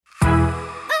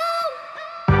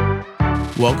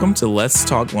Welcome to Let's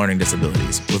Talk Learning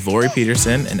Disabilities with Lori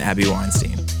Peterson and Abby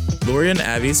Weinstein. Lori and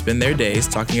Abby spend their days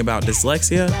talking about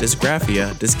dyslexia,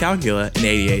 dysgraphia, dyscalculia, and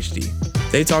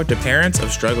ADHD. They talk to parents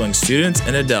of struggling students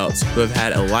and adults who have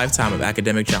had a lifetime of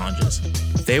academic challenges.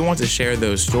 They want to share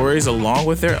those stories along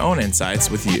with their own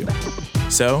insights with you.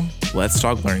 So, let's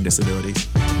talk learning disabilities.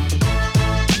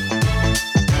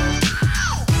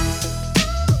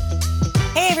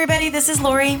 Everybody, this is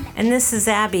Lori. And this is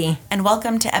Abby. And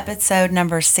welcome to episode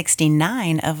number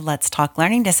 69 of Let's Talk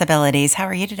Learning Disabilities. How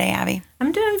are you today, Abby?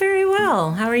 I'm doing very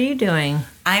well. How are you doing?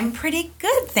 I'm pretty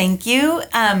good, thank you.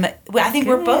 I think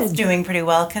we're both doing pretty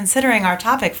well considering our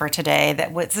topic for today.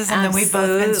 This is something we've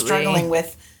both been struggling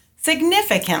with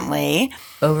significantly.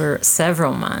 Over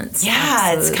several months. Yeah,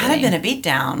 Absolutely. It's kind of been a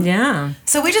beatdown. Yeah.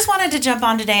 So we just wanted to jump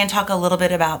on today and talk a little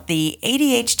bit about the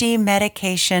ADHD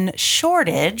medication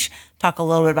shortage, talk a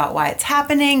little bit about why it's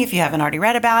happening if you haven't already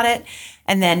read about it,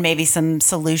 and then maybe some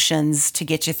solutions to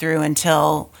get you through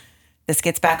until this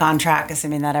gets back on track,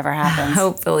 assuming that ever happens.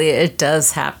 Hopefully it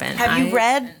does happen. Have you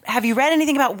read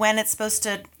anything about when it's supposed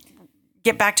to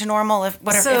get back to normal if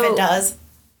it does?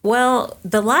 Well,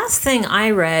 the last thing I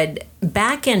read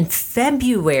back in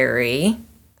February,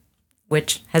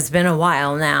 which has been a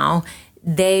while now,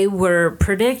 they were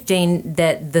predicting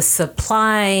that the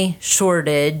supply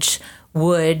shortage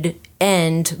would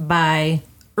end by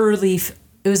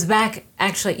it was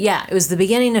the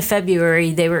beginning of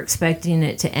February. They were expecting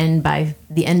it to end by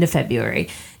the end of February.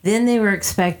 Then they were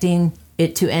expecting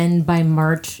it to end by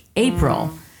March,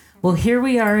 April. Well, here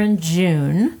we are in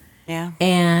June. Yeah.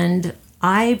 And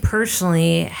I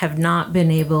personally have not been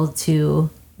able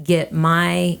to get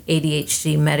my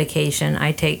ADHD medication.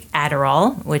 I take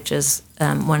Adderall, which is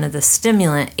one of the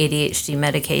stimulant ADHD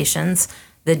medications.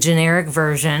 The generic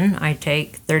version, I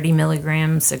take 30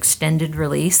 milligrams extended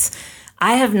release.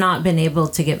 I have not been able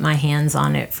to get my hands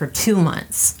on it for 2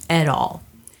 months at all.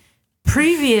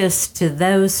 Previous to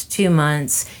those 2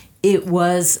 months, it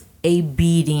was a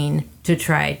beating to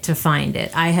try to find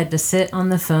it. I had to sit on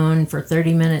the phone for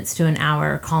 30 minutes to an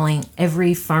hour calling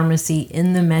every pharmacy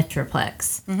in the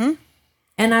Metroplex. Mm-hmm.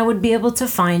 And I would be able to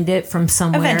find it from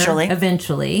somewhere.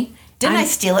 Eventually. Didn't I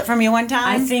steal it from you one time?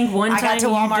 I think one time I got to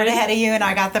Walmart ahead of you and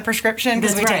I got the prescription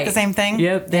because we take the same thing.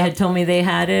 Yep. They had told me they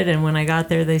had it. And when I got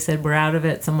there, they said, we're out of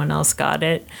it. Someone else got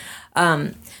it.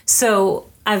 So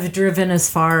I've driven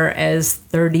as far as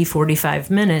 30,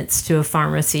 45 minutes to a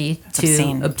pharmacy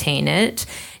to obtain it.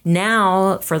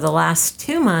 Now, for the last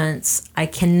 2 months, I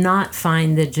cannot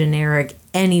find the generic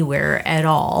anywhere at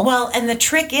all. Well, and the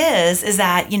trick is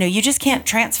that, you just can't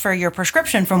transfer your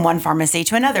prescription from one pharmacy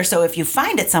to another. So if you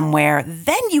find it somewhere,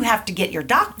 then you have to get your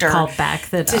doctor call back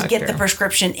the doctor to get the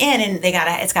prescription in, and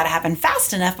it's got to happen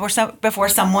fast enough before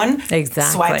someone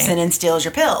swipes in and steals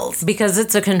your pills. Because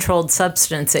it's a controlled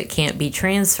substance, it can't be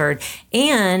transferred.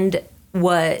 And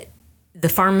what the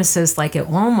pharmacist like at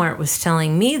Walmart was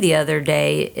telling me the other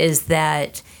day is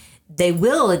that they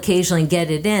will occasionally get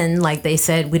it in. Like they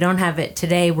said, we don't have it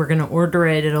today. We're going to order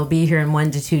it. It'll be here in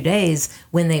 1 to 2 days.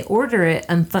 When they order it,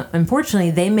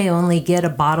 unfortunately, they may only get a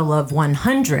bottle of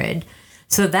 100.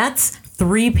 So that's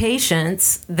 3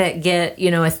 patients that get, a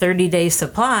 30-day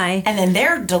supply. And then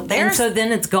theirs. So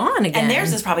then it's gone again. And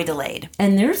theirs is probably delayed.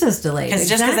 Just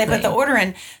because they put the order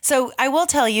in. So I will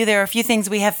tell you, there are a few things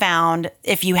we have found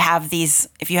if you have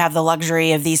the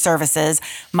luxury of these services.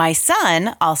 My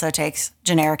son also takes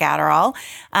generic Adderall.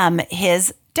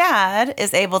 His dad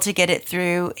is able to get it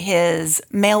through his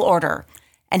mail order.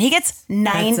 And he gets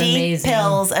 90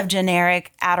 pills of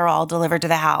generic Adderall delivered to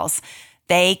the house.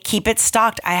 They keep it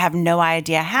stocked. I have no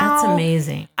idea how. That's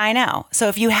amazing. I know. So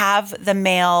if you have the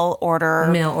mail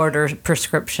order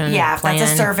prescription plan. If that's a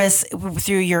service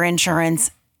through your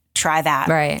insurance, try that.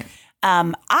 Right.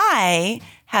 I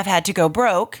have had to go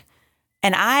broke,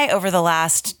 and I, over the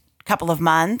last couple of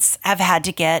months, have had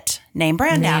to get name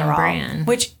brand Adderall,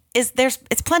 which is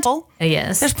it's plentiful.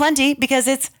 Yes. There's plenty because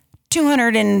it's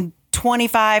 $225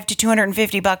 to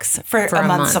 $250 for a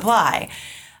month's supply.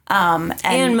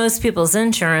 And most people's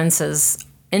insurance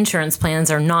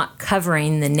plans are not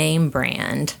covering the name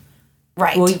brand.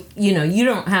 Right. Well, you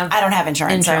don't have... I don't have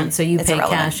insurance. So you pay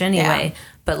cash anyway. Yeah.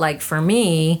 But like for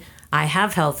me, I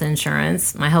have health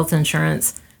insurance. My health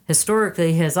insurance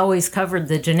historically has always covered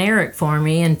the generic for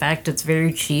me. In fact, it's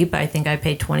very cheap. I think I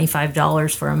pay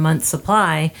 $25 for a month's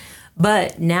supply.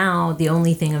 But now the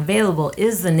only thing available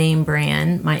is the name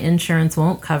brand. My insurance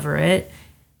won't cover it.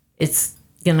 It's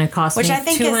going to cost me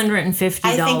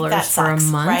 $250 for a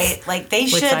month, right? Like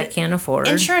which I can't afford.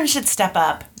 Insurance should step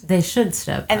up. They should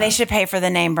step up. And they should pay for the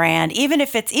name brand, even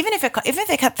if they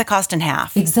cut the cost in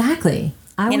half. Exactly.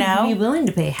 I would be willing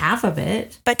to pay half of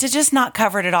it. But to just not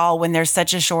cover it at all when there's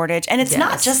such a shortage. And it's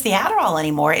not just the Adderall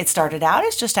anymore. It started out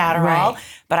as just Adderall,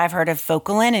 but I've heard of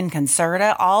Focalin and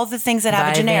Concerta, all the things that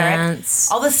have a generic,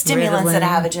 all the stimulants that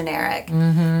have a generic.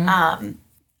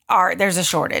 There's a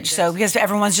shortage. So because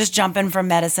everyone's just jumping from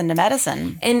medicine to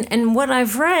medicine. And what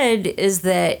I've read is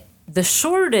that the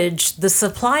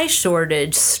supply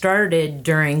shortage started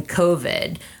during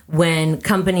COVID when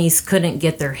companies couldn't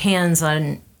get their hands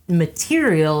on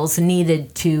materials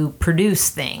needed to produce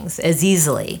things as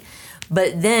easily.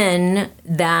 But then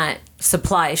that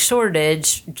supply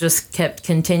shortage just kept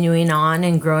continuing on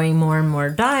and growing more and more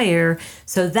dire.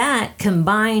 So that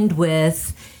combined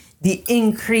with the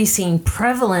increasing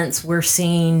prevalence we're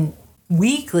seeing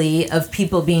weekly of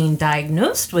people being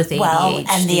diagnosed with ADHD. Well,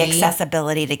 and the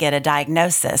accessibility to get a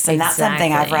diagnosis. And that's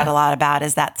something I've read a lot about,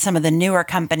 is that some of the newer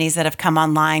companies that have come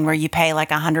online where you pay like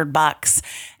 $100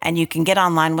 and you can get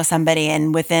online with somebody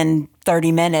and within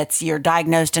 30 minutes you're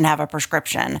diagnosed and have a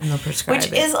prescription. And they'll prescribe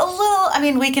which it. is a little, I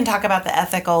mean, we can talk about the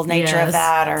ethical nature of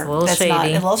that, or it's a little that's shady. not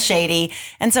a little shady.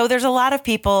 And so there's a lot of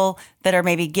people that are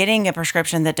maybe getting a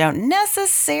prescription that don't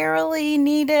necessarily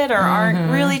need it or aren't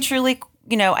really truly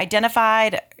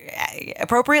identified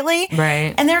appropriately.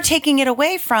 Right. And they're taking it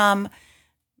away from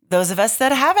those of us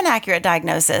that have an accurate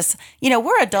diagnosis.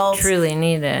 We're adults. Truly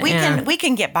need it. We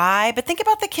can get by, but think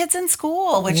about the kids in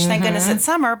school, which thank goodness it's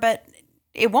summer, but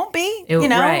it won't be,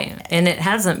 Right. And it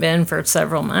hasn't been for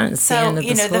several months. So, the end of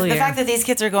the school year. the fact that these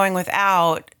kids are going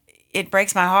without, it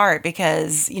breaks my heart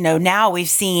because, now we've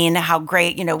seen how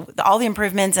great, all the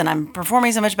improvements and I'm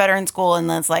performing so much better in school. And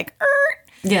then it's like,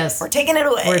 yes, we're taking it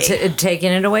away. We're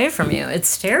taking it away from you.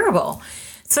 It's terrible.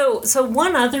 So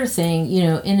one other thing,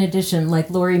 in addition, like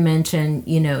Lori mentioned,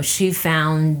 she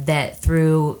found that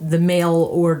through the mail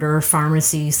order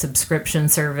pharmacy subscription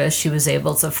service, she was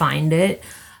able to find it.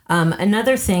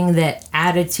 Another thing that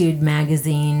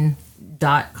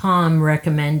AttitudeMagazine.com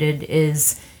recommended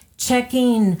is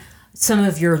checking some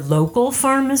of your local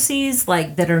pharmacies,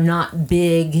 like that are not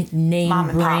big name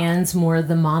brands, more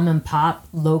the mom and pop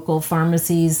local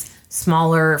pharmacies,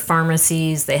 smaller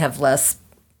pharmacies. They have less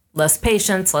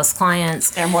patients, less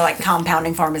clients. They're more like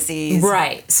compounding pharmacies.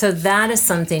 Right. So that is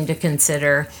something to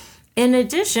consider. In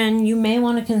addition, you may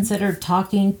want to consider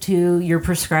talking to your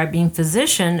prescribing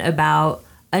physician about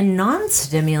a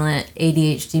non-stimulant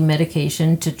ADHD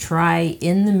medication to try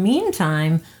in the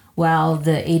meantime while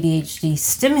the ADHD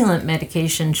stimulant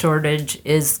medication shortage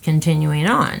is continuing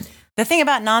on. The thing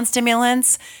about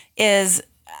non-stimulants is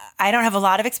I don't have a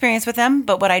lot of experience with them,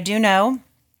 but what I do know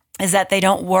is that they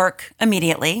don't work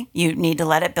immediately. You need to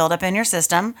let it build up in your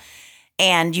system,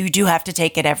 and you do have to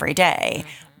take it every day.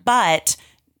 But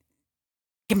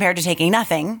compared to taking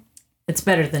nothing, it's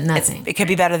better than nothing. It could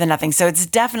be better than nothing. So it's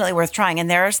definitely worth trying. And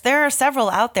there are several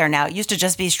out there now. It used to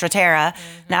just be Strattera.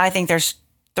 Now I think there's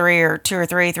three or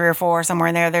four, somewhere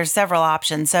in there. There's several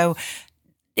options. So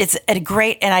it's a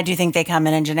great, and I do think they come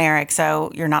in generic,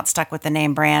 so you're not stuck with the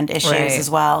name brand issues as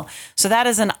well. So that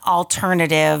is an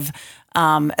alternative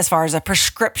as far as a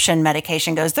prescription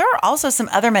medication goes. There are also some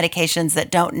other medications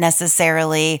that don't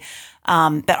necessarily,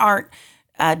 that aren't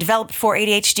developed for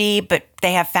ADHD, but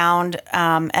they have found,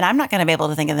 and I'm not going to be able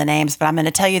to think of the names, but I'm going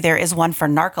to tell you there is one for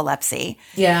narcolepsy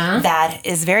that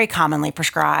is very commonly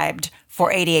prescribed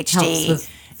for ADHD. Helps with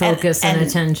focus and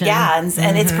attention. Yeah,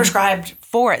 and it's prescribed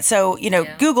for it. So,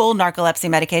 Google narcolepsy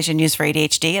medication used for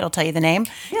ADHD. It'll tell you the name.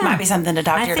 Yeah. Might be something to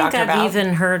talk to your doctor about. I think I've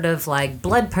even heard of like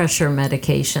blood pressure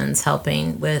medications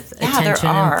helping with attention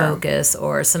and focus,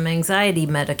 or some anxiety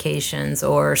medications,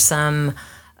 or some...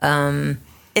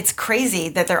 it's crazy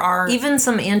that there are... Even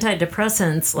some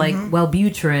antidepressants like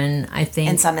Wellbutrin, I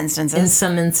think. In some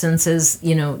instances,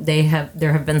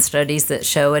 there have been studies that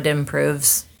show it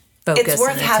improves focus. It's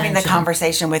worth having the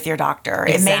conversation with your doctor.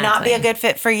 Exactly. It may not be a good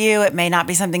fit for you. It may not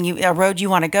be something a road you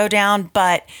want to go down,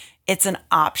 but it's an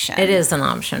option. It is an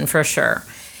option for sure.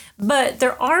 But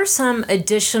there are some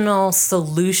additional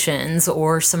solutions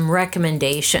or some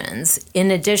recommendations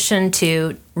in addition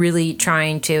to really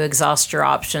trying to exhaust your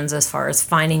options as far as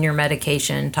finding your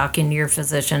medication, talking to your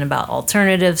physician about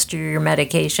alternatives to your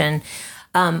medication.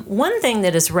 One thing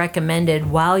that is recommended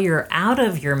while you're out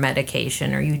of your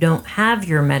medication or you don't have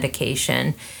your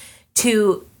medication,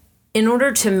 in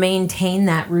order to maintain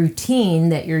that routine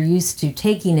that you're used to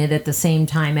taking it at the same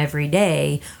time every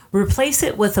day, replace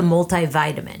it with a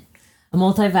multivitamin. A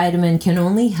multivitamin can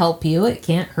only help you, it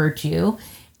can't hurt you,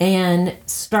 and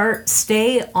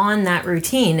stay on that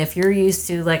routine. If you're used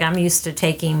to, like I'm used to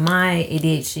taking my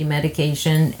ADHD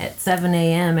medication at 7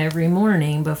 a.m. every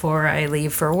morning before I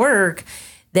leave for work,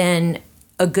 then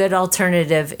a good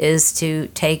alternative is to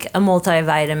take a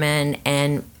multivitamin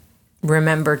and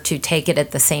remember to take it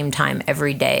at the same time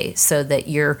every day so that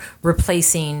you're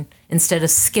replacing, instead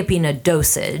of skipping a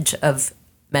dosage of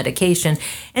medication.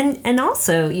 And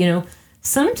also, you know,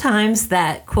 sometimes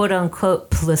that quote unquote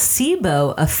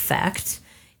placebo effect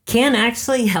can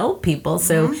actually help people.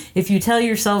 So if you tell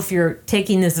yourself you're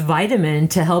taking this vitamin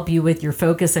to help you with your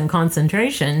focus and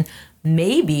concentration,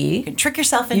 maybe you can trick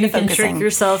yourself into focusing.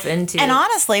 And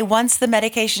honestly, once the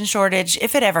medication shortage,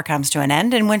 if it ever comes to an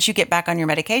end, and once you get back on your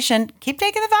medication, keep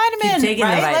taking the vitamin. Keep taking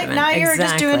the vitamin. Like now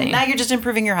you're just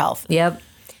improving your health. Yep.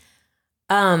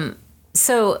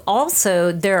 So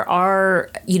also there are,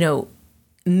 you know,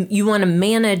 you want to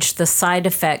manage the side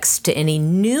effects to any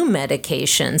new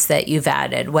medications that you've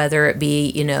added, whether it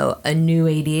be, you know, a new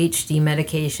ADHD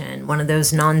medication, one of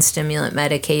those non-stimulant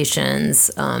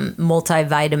medications,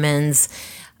 multivitamins,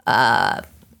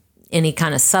 any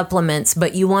kind of supplements,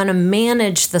 but you want to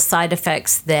manage the side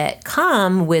effects that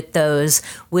come with those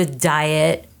with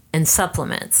diet and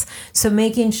supplements. So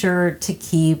making sure to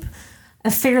keep a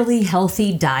fairly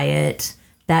healthy diet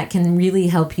that can really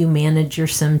help you manage your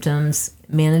symptoms,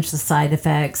 manage the side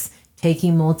effects,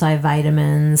 taking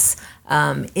multivitamins.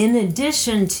 In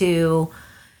addition to,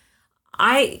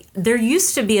 there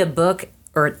used to be a book,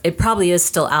 or it probably is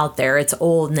still out there. It's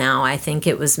old now. I think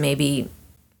it was maybe,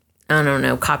 I don't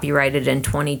know, copyrighted in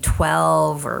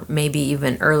 2012 or maybe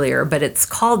even earlier, but it's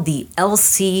called the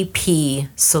LCP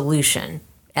solution.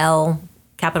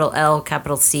 Capital L,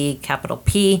 capital C, capital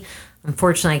P.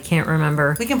 Unfortunately, I can't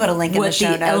remember. We can put a link in the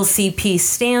show notes. What the LCP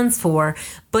stands for,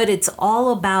 but it's all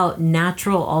about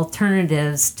natural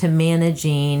alternatives to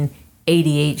managing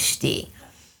ADHD.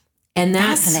 And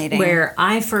that's where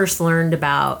I first learned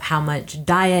about how much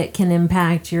diet can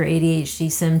impact your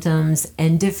ADHD symptoms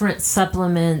and different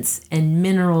supplements and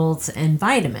minerals and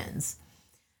vitamins.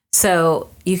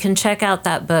 So you can check out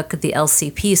that book, The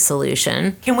LCP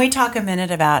Solution. Can we talk a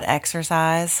minute about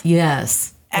exercise?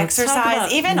 Yes.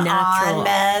 Exercise, even on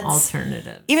meds,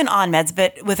 alternative, even on meds,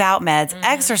 but without meds,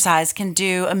 exercise can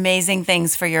do amazing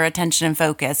things for your attention and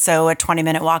focus. So a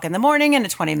 20-minute walk in the morning and a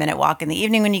 20-minute walk in the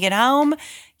evening when you get home,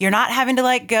 you're not having to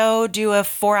like go do a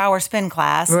 4-hour spin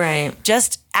class. Right.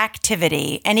 Just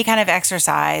activity, any kind of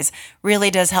exercise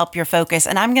really does help your focus.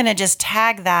 And I'm going to just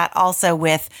tag that also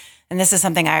with, and this is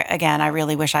something I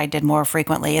really wish I did more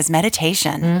frequently, is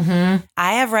meditation.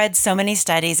 I have read so many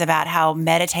studies about how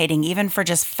meditating, even for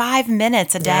just 5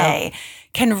 minutes a day,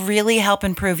 can really help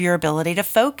improve your ability to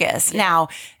focus. Now,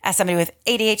 as somebody with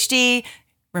ADHD,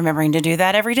 remembering to do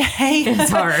that every day is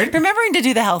hard. Remembering to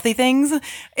do the healthy things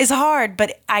is hard,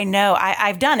 but I know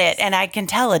I've done it and I can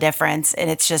tell a difference, and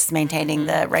it's just maintaining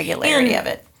the regularity of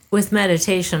it. With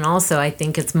meditation also, I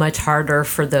think it's much harder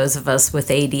for those of us with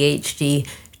ADHD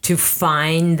to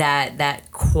find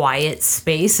that quiet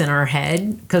space in our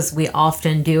head, because we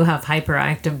often do have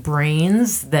hyperactive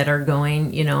brains that are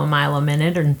going, you know, a mile a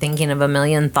minute and thinking of a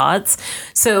million thoughts.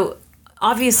 So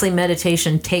obviously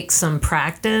meditation takes some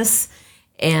practice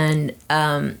and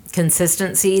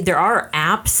consistency. There are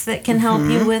apps that can help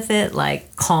you with it,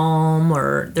 like Calm,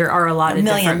 or there are a lot of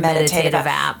different meditative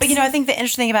apps. But you know, I think the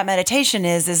interesting thing about meditation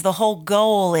is the whole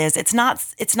goal is it's not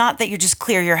that you just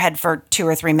clear your head for 2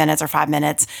 or 3 minutes or 5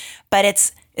 minutes, but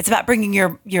it's about bringing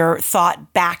your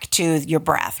thought back to your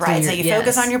breath, right? So you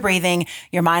focus on your breathing,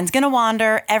 your mind's going to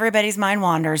wander, everybody's mind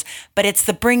wanders, but it's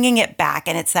the bringing it back,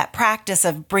 and it's that practice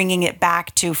of bringing it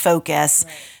back to focus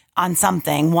on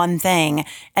something, one thing,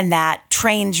 and that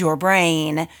trains your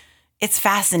brain. It's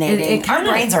fascinating. Our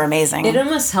brains are amazing. It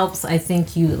almost helps, I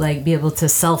think, you like be able to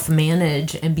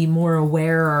self-manage and be more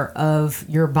aware of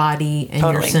your body and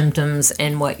your symptoms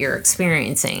and what you're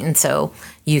experiencing. And so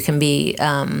you can be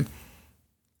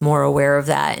more aware of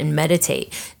that and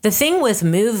meditate. The thing with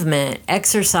movement,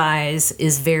 exercise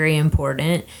is very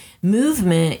important.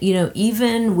 Movement, you know,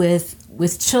 even with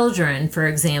children, for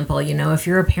example, you know, if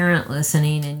you're a parent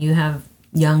listening and you have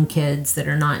young kids that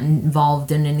are not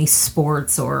involved in any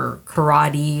sports or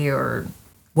karate or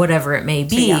whatever it may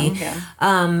be,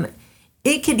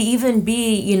 it could even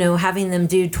be, you know, having them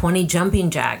do 20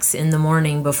 jumping jacks in the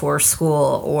morning before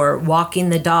school, or walking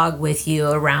the dog with you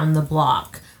around the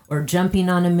block, or jumping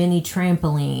on a mini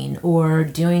trampoline, or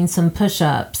doing some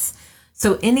push-ups.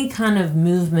 So any kind of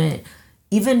movement.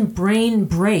 Even brain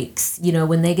breaks, you know,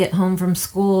 when they get home from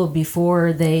school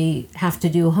before they have to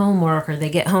do homework, or they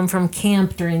get home from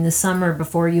camp during the summer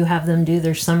before you have them do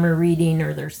their summer reading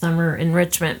or their summer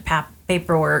enrichment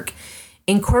paperwork.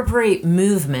 Incorporate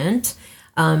movement,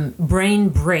 brain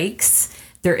breaks.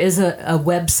 There is a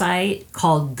website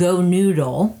called Go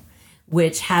Noodle,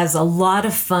 which has a lot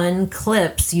of fun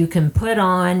clips you can put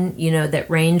on, that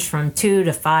range from 2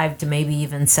 to 5 to maybe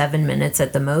even 7 minutes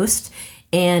at the most.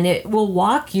 And it will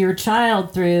walk your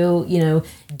child through,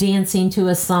 dancing to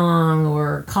a song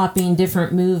or copying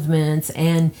different movements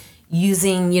and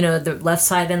using, the left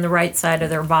side and the right side of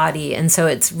their body. And so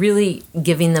it's really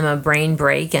giving them a brain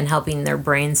break and helping their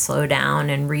brain slow down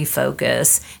and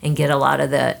refocus and get a lot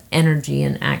of the energy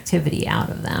and activity out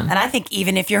of them. And I think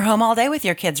even if you're home all day with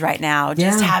your kids right now,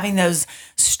 just having those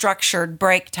structured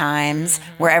break times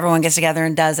where everyone gets together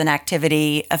and does an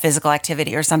activity, a physical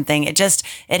activity or something,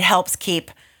 it helps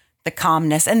keep the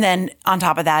calmness. And then on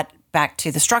top of that, back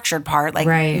to the structured part, like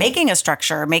making a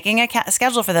structure, making a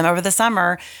schedule for them over the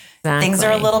summer. Exactly. Things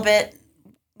are a little bit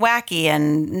wacky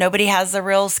and nobody has a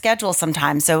real schedule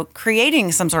sometimes. So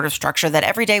creating some sort of structure that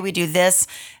every day we do this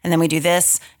and then we do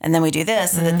this and then we do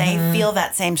this so that they feel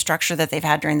that same structure that they've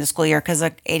had during the school year, because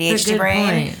an ADHD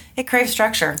brain, it craves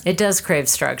structure. It does crave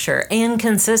structure and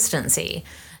consistency.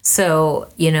 So,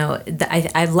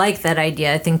 I like that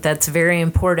idea. I think that's very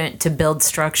important to build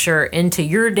structure into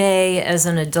your day as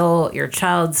an adult, your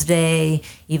child's day,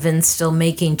 even still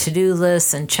making to-do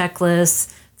lists and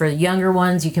checklists. For the younger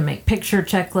ones, you can make picture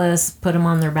checklists, put them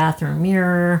on their bathroom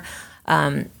mirror.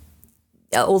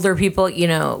 Older people,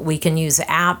 we can use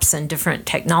apps and different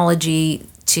technology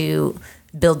to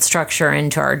build structure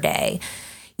into our day.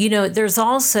 There's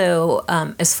also,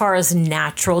 as far as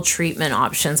natural treatment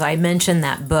options, I mentioned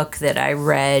that book that I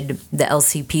read, the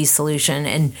LCP Solution,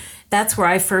 and that's where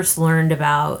I first learned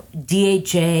about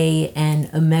DHA and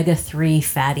omega-3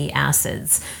 fatty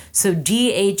acids. So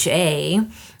DHA,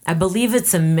 I believe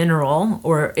it's a mineral,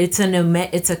 or it's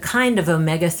a kind of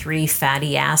omega-3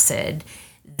 fatty acid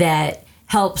that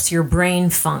helps your brain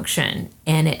function,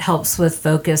 and it helps with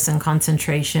focus and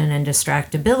concentration and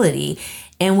distractibility.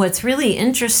 And what's really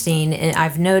interesting, and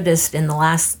I've noticed in the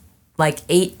last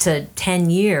 8 to 10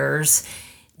 years,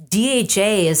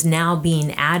 DHA is now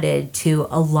being added to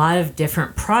a lot of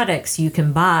different products you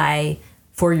can buy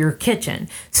for your kitchen.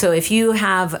 So if you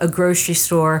have a grocery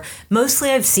store,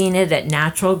 mostly I've seen it at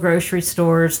natural grocery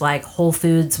stores like Whole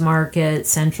Foods Market,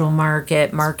 Central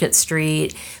Market, Market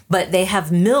Street, but they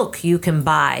have milk you can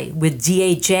buy with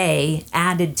DHA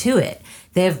added to it.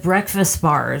 They have breakfast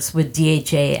bars with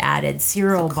DHA added,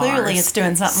 cereal bars. Clearly it's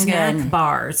doing something snack good.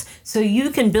 Bars. So you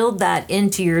can build that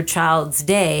into your child's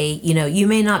day. You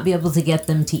may not be able to get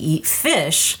them to eat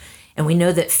fish, and we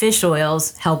know that fish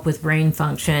oils help with brain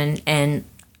function and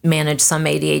manage some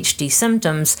ADHD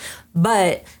symptoms,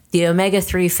 but the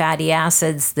omega-3 fatty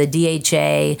acids, the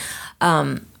DHA,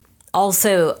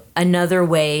 also another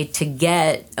way to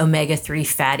get omega-3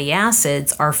 fatty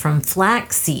acids are from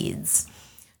flax seeds.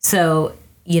 So,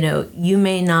 you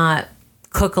may not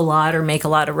cook a lot or make a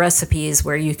lot of recipes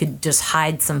where you could just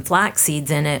hide some flax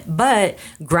seeds in it, but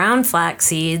ground flax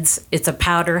seeds, it's a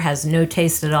powder, has no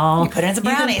taste at all. You put it into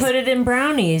brownies. You can put it in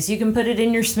brownies. You can put it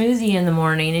in your smoothie in the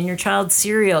morning, in your child's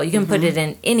cereal. You can put it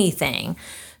in anything.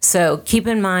 So keep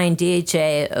in mind,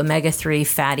 DHA, omega-3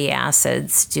 fatty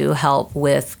acids do help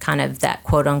with kind of that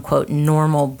quote unquote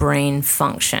normal brain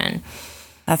function.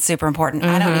 That's super important.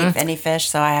 I don't eat any fish,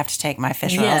 so I have to take my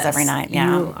fish oils every night.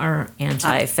 Yeah. You are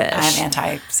anti-fish. I'm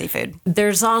anti-seafood.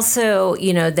 There's also,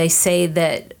 they say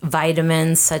that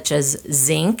vitamins such as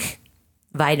zinc,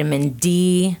 vitamin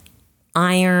D,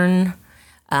 iron,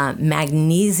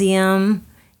 magnesium,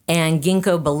 and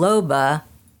ginkgo biloba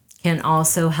can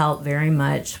also help very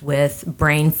much with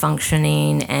brain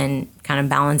functioning and kind of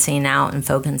balancing out and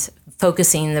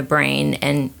focusing the brain,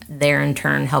 and there in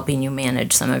turn helping you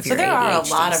manage some of your ADHD So there are a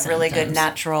lot of symptoms. really good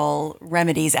natural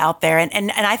remedies out there,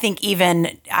 and I think even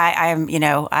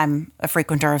I'm a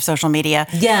frequenter of social media.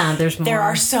 Yeah, there's more. There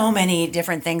are so many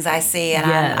different things I see, and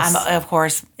Yes. I'm of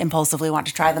course impulsively want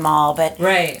to try them all. But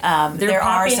Right. They're there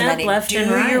are popping so up many. left Do and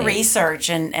your right.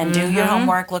 research and do your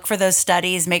homework. Look for those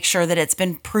studies. Make sure that it's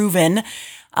been proven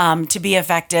to be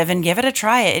effective, and give it a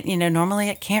try. It normally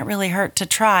it can't really hurt to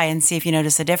try and see if you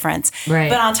notice a difference. Right.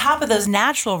 But on top of those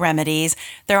natural remedies,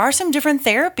 there are some different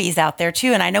therapies out there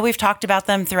too, and I know we've talked about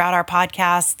them throughout our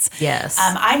podcasts. Yes.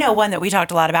 I know one that we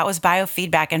talked a lot about was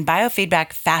biofeedback, and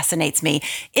biofeedback fascinates me.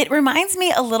 It reminds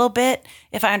me a little bit,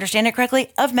 if I understand it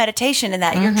correctly, of meditation, in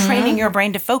that you're training your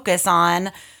brain to focus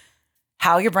on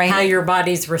how your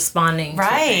body's responding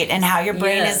right, to and how your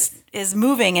brain Yes. is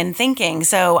moving and thinking.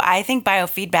 So I think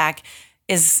biofeedback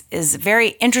is very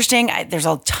interesting. There's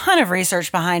a ton of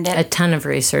research behind it. a ton of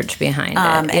research behind it.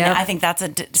 And Yep. I think that's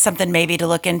something maybe to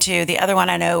look into. The other one,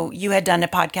 I know you had done a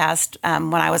podcast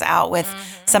when I was out with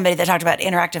somebody that talked about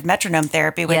interactive metronome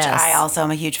therapy, which Yes. I also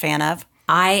am a huge fan of.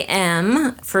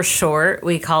 IM for short.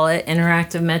 We call it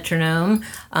interactive metronome.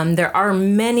 There are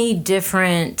many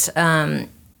different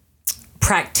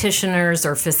practitioners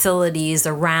or facilities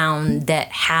around that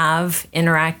have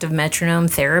interactive metronome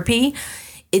therapy.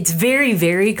 It's very,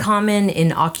 very common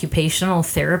in occupational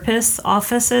therapists'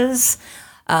 offices.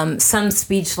 Some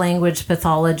speech language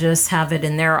pathologists have it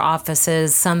in their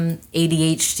offices, some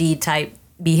ADHD type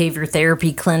behavior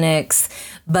therapy clinics.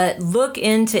 But look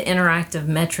into interactive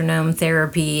metronome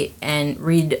therapy and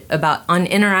read about on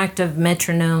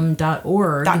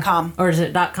interactivemetronome.org. .com. Or is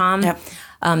it .com? Yep.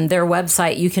 Their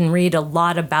website, you can read a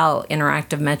lot about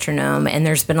interactive metronome, and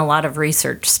there's been a lot of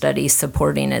research studies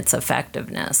supporting its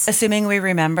effectiveness. Assuming we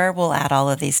remember, we'll add all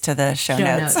of these to the show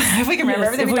notes. If we can remember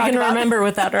everything we talked about. Remember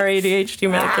without our ADHD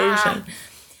medication.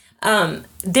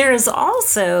 There's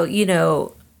also,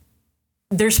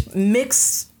 there's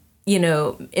mixed,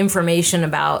 information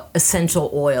about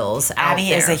essential oils out Abby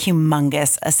there. is a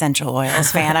humongous essential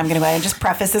oils fan. I'm going to go ahead and just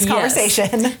preface this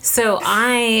conversation. So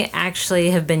I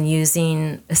actually have been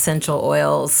using essential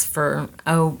oils for,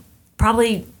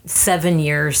 probably 7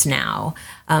 years now,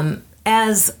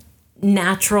 as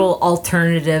natural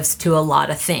alternatives to a lot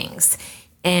of things.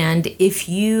 And if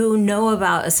you know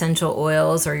about essential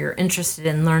oils or you're interested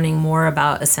in learning more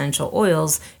about essential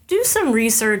oils, do some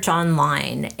research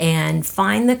online and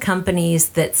find the companies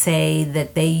that say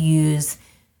that they use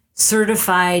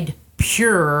certified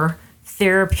pure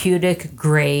therapeutic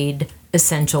grade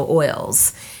essential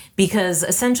oils. Because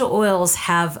essential oils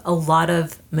have a lot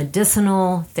of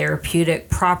medicinal therapeutic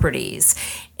properties.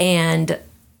 And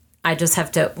I just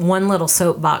have to, one little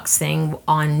soapbox thing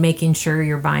on making sure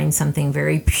you're buying something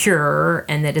very pure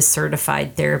and that is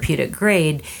certified therapeutic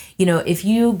grade. If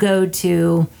you go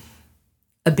to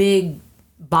a big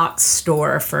box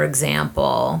store, for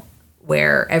example,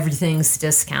 where everything's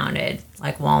discounted,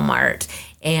 like Walmart,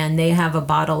 and they have a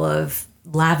bottle of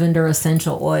lavender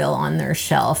essential oil on their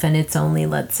shelf and it's only,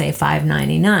 let's say,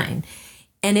 $5.99.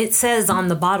 And it says on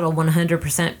the bottle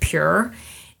 100% pure.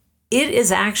 It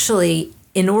is actually,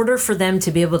 in order for them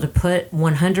to be able to put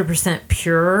 100%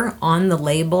 pure on the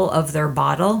label of their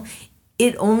bottle,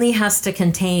 it only has to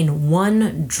contain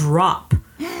 1 drop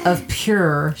of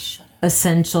pure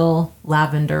essential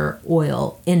lavender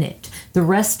oil in it. The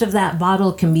rest of that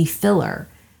bottle can be filler.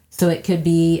 So it could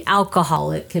be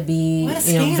alcohol, it could be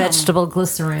vegetable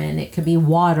glycerin, it could be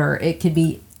water, it could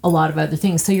be a lot of other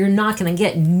things. So you're not going to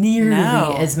get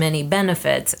nearly as many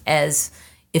benefits as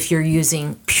if you're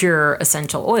using pure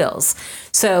essential oils.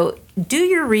 So do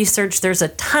your research. There's a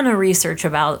ton of research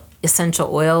about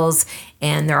essential oils,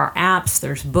 and there are apps,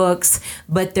 there's books,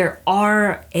 but there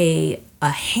are a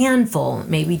handful,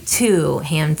 maybe 2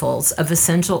 handfuls of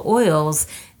essential oils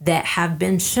that have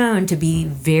been shown to be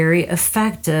very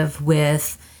effective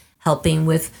with helping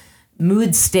with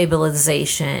mood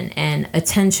stabilization and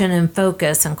attention and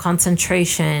focus and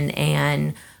concentration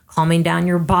and calming down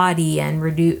your body and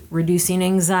reducing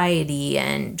anxiety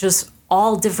and just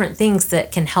all different things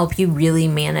that can help you really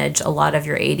manage a lot of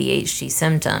your ADHD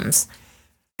symptoms.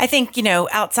 I think,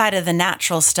 outside of the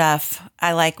natural stuff,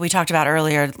 we talked about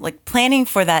earlier, like planning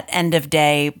for that end of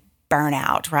day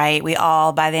burnout, right? We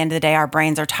all, by the end of the day, our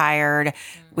brains are tired.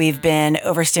 We've been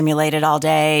overstimulated all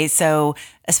day. So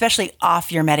especially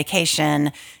off your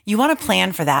medication, you want to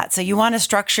plan for that. So you want to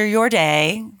structure your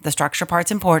day. The structure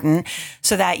part's important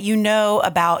so that you know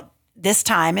about this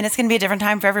time, and it's going to be a different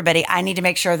time for everybody. I need to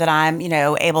make sure that I'm,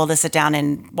 able to sit down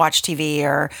and watch TV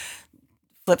or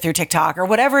flip through TikTok or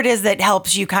whatever it is that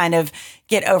helps you kind of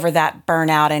get over that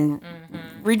burnout and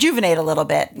rejuvenate a little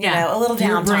bit, a little downtime.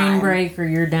 Your brain break or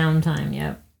your downtime,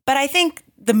 yep. But I think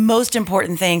the most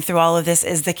important thing through all of this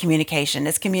is the communication.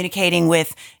 It's communicating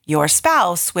with your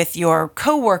spouse, with your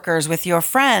coworkers, with your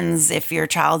friends, if your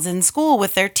child's in school,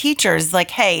 with their teachers.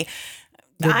 Like, hey,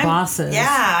 bosses.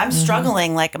 Yeah, I'm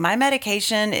struggling. Like my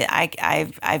medication,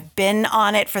 I've been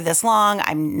on it for this long.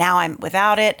 I'm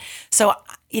without it. So,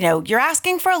 you're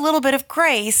asking for a little bit of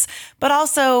grace, but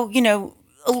also,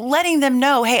 letting them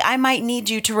know, hey, I might need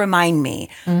you to remind me,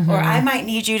 or I might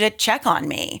need you to check on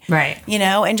me. Right.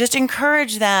 And just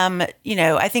encourage them.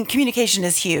 I think communication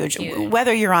is huge.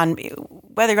 Whether you're on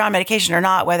medication or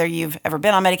not, whether you've ever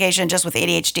been on medication, just with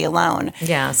ADHD alone.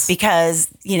 Yes. Because,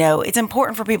 it's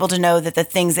important for people to know that the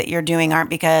things that you're doing aren't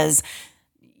because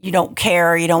you don't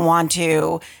care or you don't want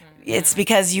to. It's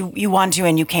because you want to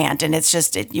and you can't. And it's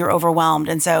just, you're overwhelmed.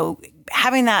 And so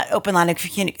having that open line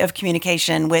of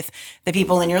communication with the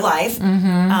people in your life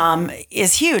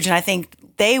is huge. And I think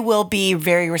they will be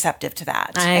very receptive to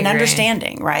that and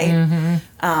understanding, right?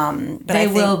 But they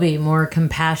will be more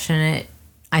compassionate,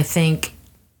 I think,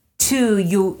 to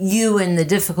you and the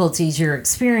difficulties you're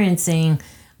experiencing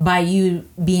by you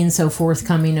being so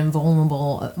forthcoming and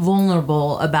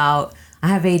vulnerable about, I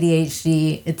have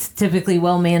ADHD. It's typically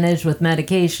well managed with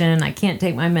medication. I can't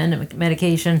take my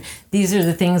medication. These are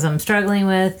the things I'm struggling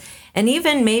with. And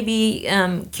even maybe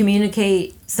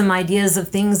communicate some ideas of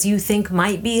things you think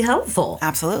might be helpful.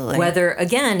 Absolutely. Whether,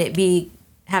 again, it be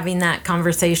having that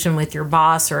conversation with your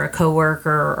boss or a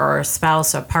coworker or a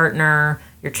spouse, a partner,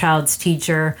 your child's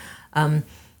teacher,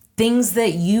 things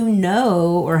that you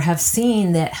know or have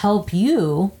seen that help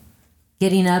you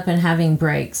getting up and having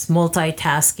breaks,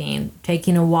 multitasking,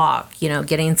 taking a walk,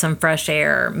 getting some fresh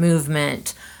air,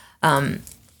 movement,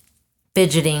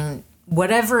 fidgeting,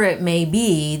 whatever it may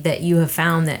be that you have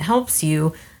found that helps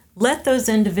you. Let those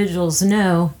individuals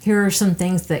know, here are some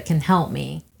things that can help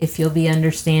me, if you'll be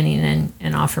understanding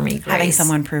and offer me grace. Having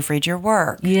someone proofread your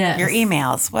work, yes, your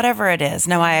emails, whatever it is.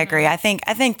 No, I agree. I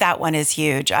think that one is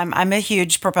huge. I'm a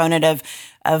huge proponent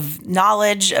of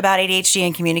knowledge about ADHD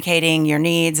and communicating your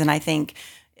needs. And I think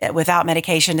without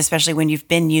medication, especially when you've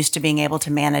been used to being able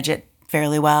to manage it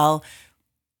fairly well,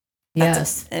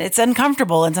 yes, it's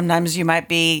uncomfortable, and sometimes you might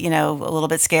be, a little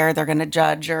bit scared they're going to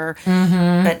judge,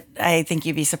 but I think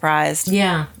you'd be surprised.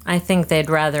 Yeah, I think they'd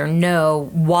rather know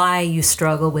why you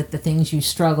struggle with the things you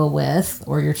struggle with,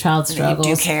 or your child struggles.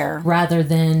 You do care, rather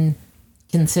than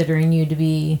considering you to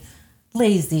be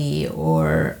lazy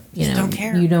or don't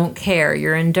care. You don't care.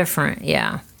 You're indifferent.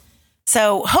 Yeah.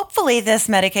 So hopefully this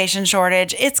medication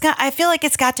shortage, I feel like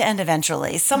it's got to end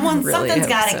eventually. Something's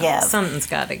got to give. Something's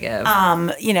got to give.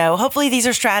 Hopefully these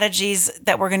are strategies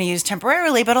that we're going to use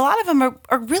temporarily, but a lot of them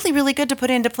are really, really good to put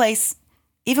into place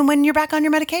even when you're back on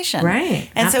your medication. Right.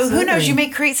 And absolutely. So who knows, you may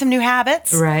create some new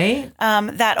habits. Right.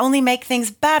 That only make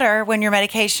things better when your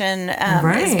medication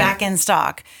is back in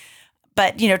stock.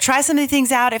 But, try some of the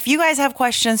things out. If you guys have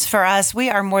questions for us, we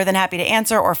are more than happy to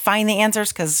answer or find the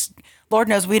answers, because Lord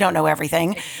knows we don't know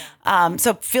everything.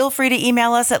 So feel free to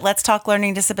email us at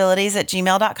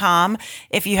letstalklearningdisabilities@gmail.com.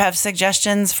 If you have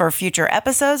suggestions for future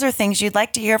episodes or things you'd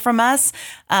like to hear from us,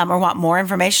 or want more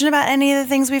information about any of the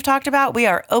things we've talked about, we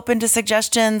are open to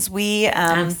suggestions. We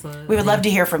would love to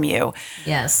hear from you.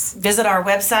 Yes. Visit our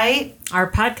website.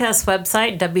 Our podcast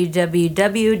website,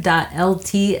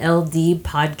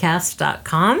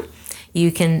 www.ltldpodcast.com. You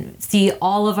can see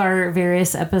all of our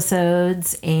various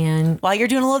episodes, and while you're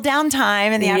doing a little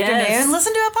downtime in the afternoon,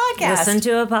 listen to a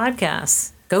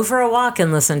podcast. Go for a walk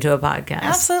and listen to a podcast.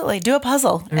 Absolutely. Do a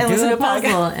puzzle and listen to a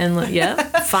podcast. And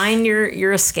find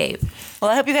your escape.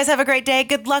 Well, I hope you guys have a great day.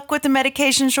 Good luck with the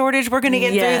medication shortage. We're going to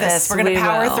get through this. We're going to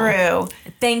power through.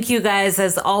 Thank you guys,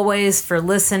 as always, for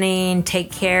listening.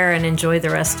 Take care and enjoy the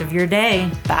rest of your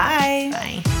day. Bye.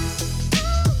 Bye.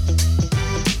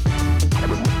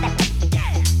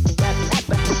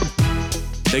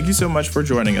 Thank you so much for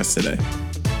joining us today.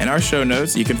 In our show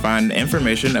notes, you can find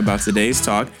information about today's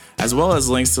talk, as well as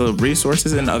links to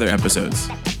resources and other episodes.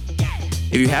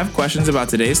 If you have questions about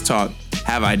today's talk,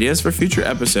 have ideas for future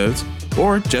episodes,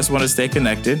 or just want to stay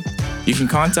connected, you can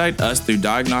contact us through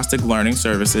Diagnostic Learning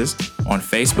Services on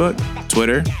Facebook,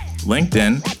 Twitter,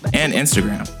 LinkedIn, and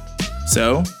Instagram.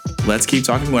 So, let's keep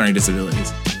talking learning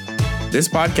disabilities. This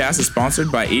podcast is sponsored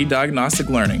by eDiagnostic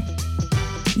Learning.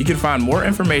 You can find more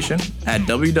information at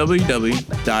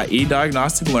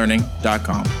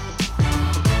www.ediagnosticlearning.com.